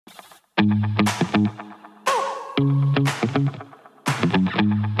I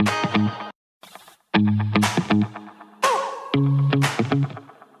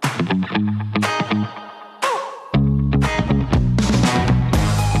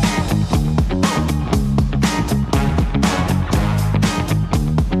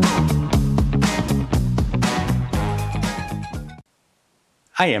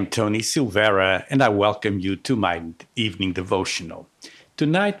am Tony Silvera, and I welcome you to my evening devotional.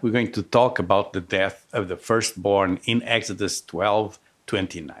 Tonight, we're going to talk about the death of the firstborn in Exodus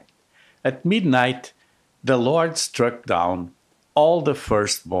 12:29. At midnight, the Lord struck down all the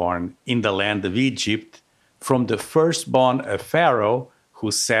firstborn in the land of Egypt, from the firstborn of Pharaoh,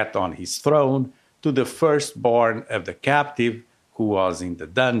 who sat on his throne, to the firstborn of the captive who was in the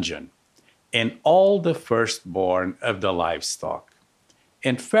dungeon, and all the firstborn of the livestock.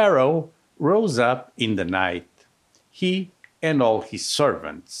 And Pharaoh rose up in the night, he and all his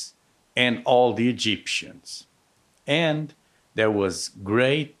servants, and all the Egyptians. And there was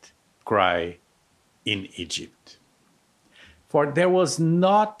great cry in Egypt. For there was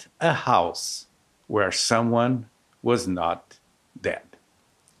not a house where someone was not dead.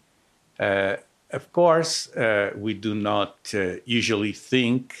 Of course, we do not usually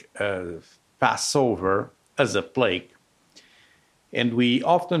think of Passover as a plague, and we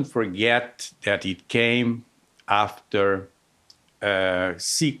often forget that it came after a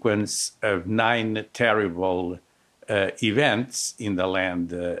sequence of nine terrible events in the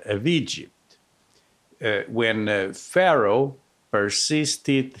land of Egypt. When Pharaoh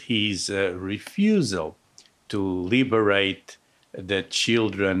persisted his refusal to liberate the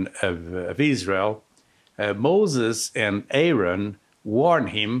children of Israel, Moses and Aaron warned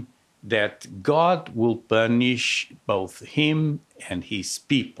him that God will punish both him and his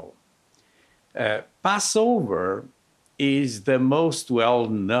people. Passover is the most well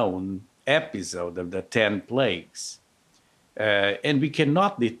known episode of the 10 plagues, and we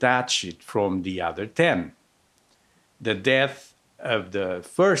cannot detach it from the other 10. The death of the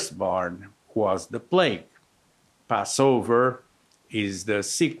firstborn was the plague. Passover is the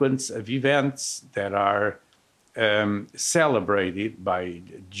sequence of events that are celebrated by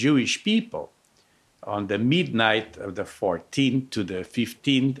the Jewish people. On the midnight of the 14th to the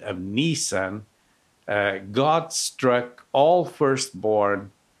 15th of Nisan, God struck all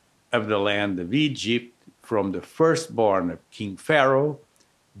firstborn of the land of Egypt, from the firstborn of King Pharaoh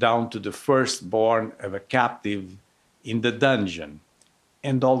down to the firstborn of a captive in the dungeon,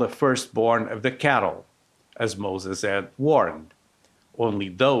 and all the firstborn of the cattle, as Moses had warned. Only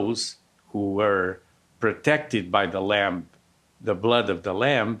those who were protected by the lamb, the blood of the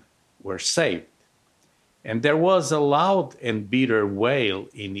lamb, were saved. And there was a loud and bitter wail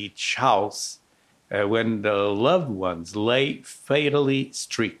in each house when the loved ones lay fatally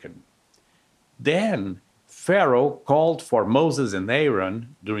stricken. Then Pharaoh called for Moses and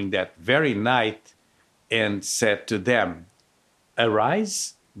Aaron during that very night and said to them,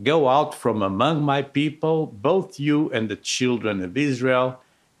 "Arise, go out from among my people, both you and the children of Israel,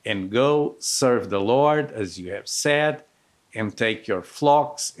 and go serve the Lord as you have said, and take your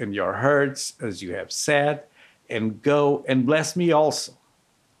flocks and your herds as you have said, and go and bless me also."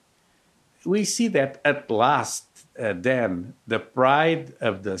 We see that at last, then, the pride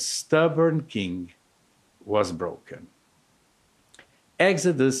of the stubborn king was broken.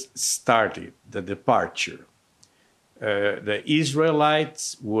 Exodus started the departure. The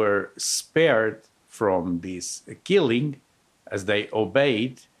Israelites were spared from this killing as they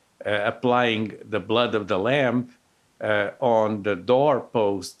obeyed, applying the blood of the lamb on the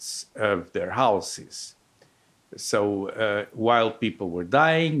doorposts of their houses. So while people were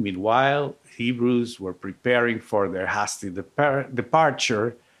dying, meanwhile, Hebrews were preparing for their hasty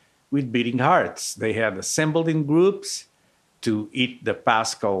departure with beating hearts. They had assembled in groups to eat the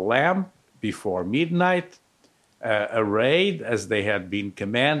paschal lamb before midnight, arrayed as they had been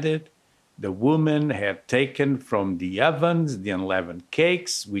commanded. The woman had taken from the ovens the unleavened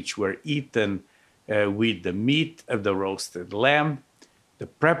cakes, which were eaten with the meat of the roasted lamb. The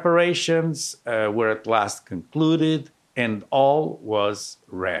preparations were at last concluded, and all was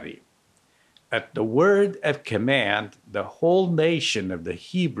ready. At the word of command, the whole nation of the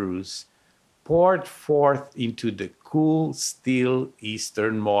Hebrews poured forth into the cool, still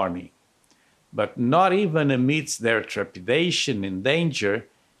eastern morning. But not even amidst their trepidation and danger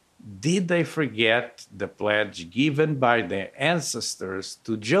did they forget the pledge given by their ancestors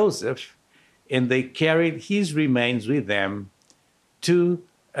to Joseph, and they carried his remains with them to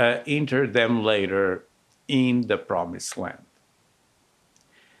enter them later in the promised land.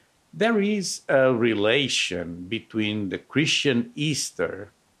 There is a relation between the Christian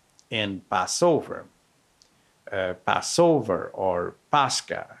Easter and Passover. Passover or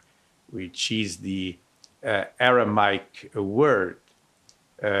Pascha, which is the Aramaic word,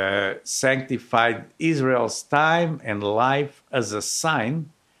 sanctified Israel's time and life as a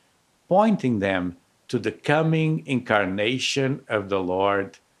sign, pointing them to the coming incarnation of the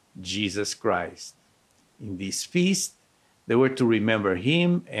Lord Jesus Christ. In this feast, they were to remember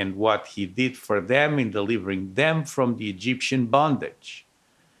him and what he did for them in delivering them from the Egyptian bondage.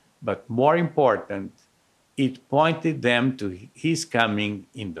 But more important, it pointed them to his coming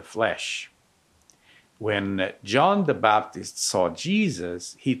in the flesh. When John the Baptist saw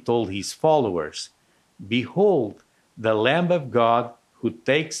Jesus, he told his followers, "Behold, the Lamb of God who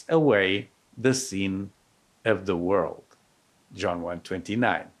takes away the sin of the world." John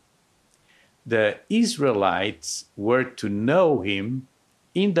 1:29. The Israelites were to know him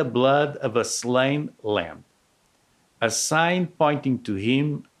in the blood of a slain lamb, a sign pointing to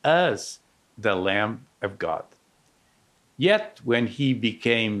him as the Lamb of God. Yet when he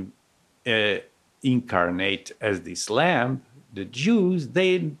became incarnate as this lamb, the Jews,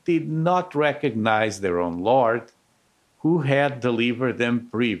 they did not recognize their own Lord, who had delivered them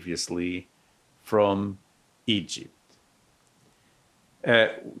previously from Egypt.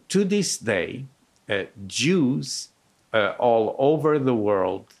 To this day, Jews all over the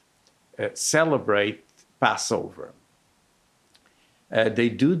world celebrate Passover. They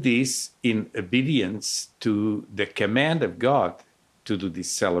do this in obedience to the command of God to do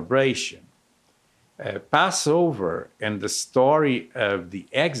this celebration. Passover and the story of the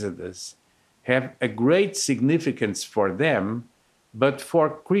Exodus have a great significance for them, but for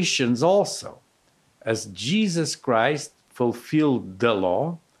Christians also, as Jesus Christ fulfilled the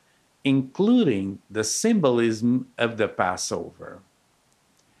law, including the symbolism of the Passover.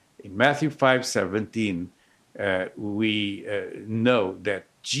 In Matthew 5:17, we know that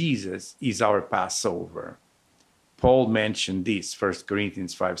Jesus is our Passover. Paul mentioned this, 1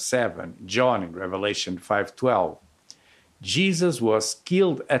 Corinthians 5:7, John in Revelation 5:12. Jesus was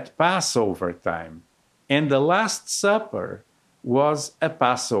killed at Passover time, and the Last Supper was a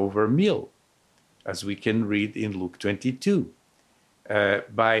Passover meal, as we can read in Luke 22.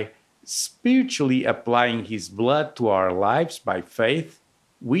 By spiritually applying his blood to our lives by faith,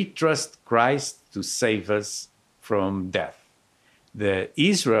 we trust Christ to save us from death. The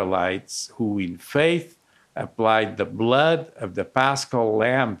Israelites who in faith applied the blood of the Paschal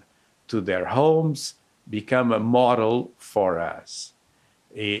Lamb to their homes become a model for us.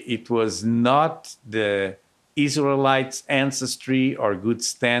 It was not the Israelites' ancestry or good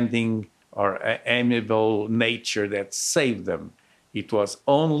standing or amiable nature that saved them. It was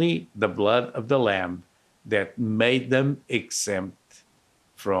only the blood of the Lamb that made them exempt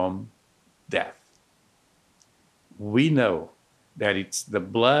from death. We know that it's the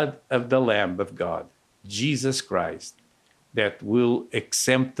blood of the Lamb of God, Jesus Christ, that will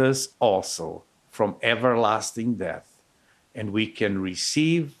exempt us also from everlasting death, and we can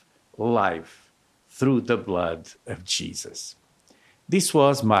receive life through the blood of Jesus. This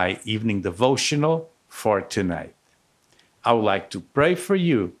was my evening devotional for tonight. I would like to pray for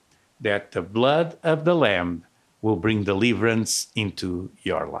you that the blood of the Lamb will bring deliverance into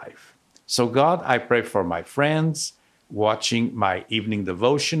your life. So God, I pray for my friends watching my evening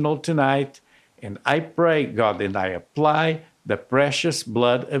devotional tonight, and I pray, God, and I apply the precious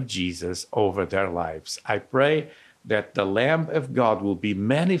blood of Jesus over their lives. I pray that the Lamb of God will be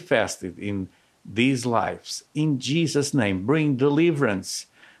manifested in these lives. In Jesus' name, bring deliverance,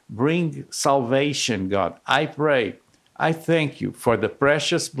 bring salvation, God. I pray, I thank you for the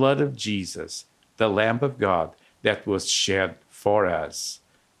precious blood of Jesus, the Lamb of God that was shed for us.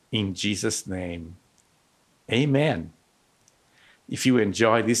 In Jesus' name, amen. If you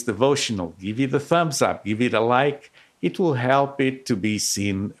enjoy this devotional, give it a thumbs up, give it a like. It will help it to be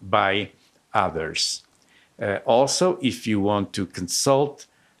seen by others. Also, if you want to consult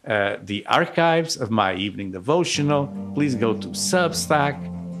the archives of my evening devotional, please go to Substack.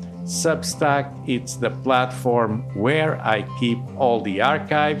 Substack, it's the platform where I keep all the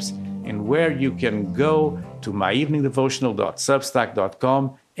archives and where you can go to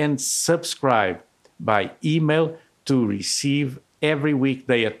myeveningdevotional.substack.com and subscribe by email to receive every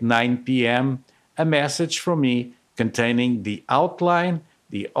weekday at 9 p.m. a message from me containing the outline,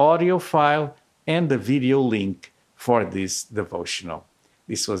 the audio file, and the video link for this devotional.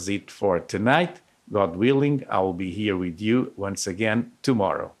 This was it for tonight. God willing, I will be here with you once again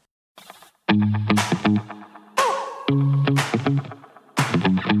tomorrow.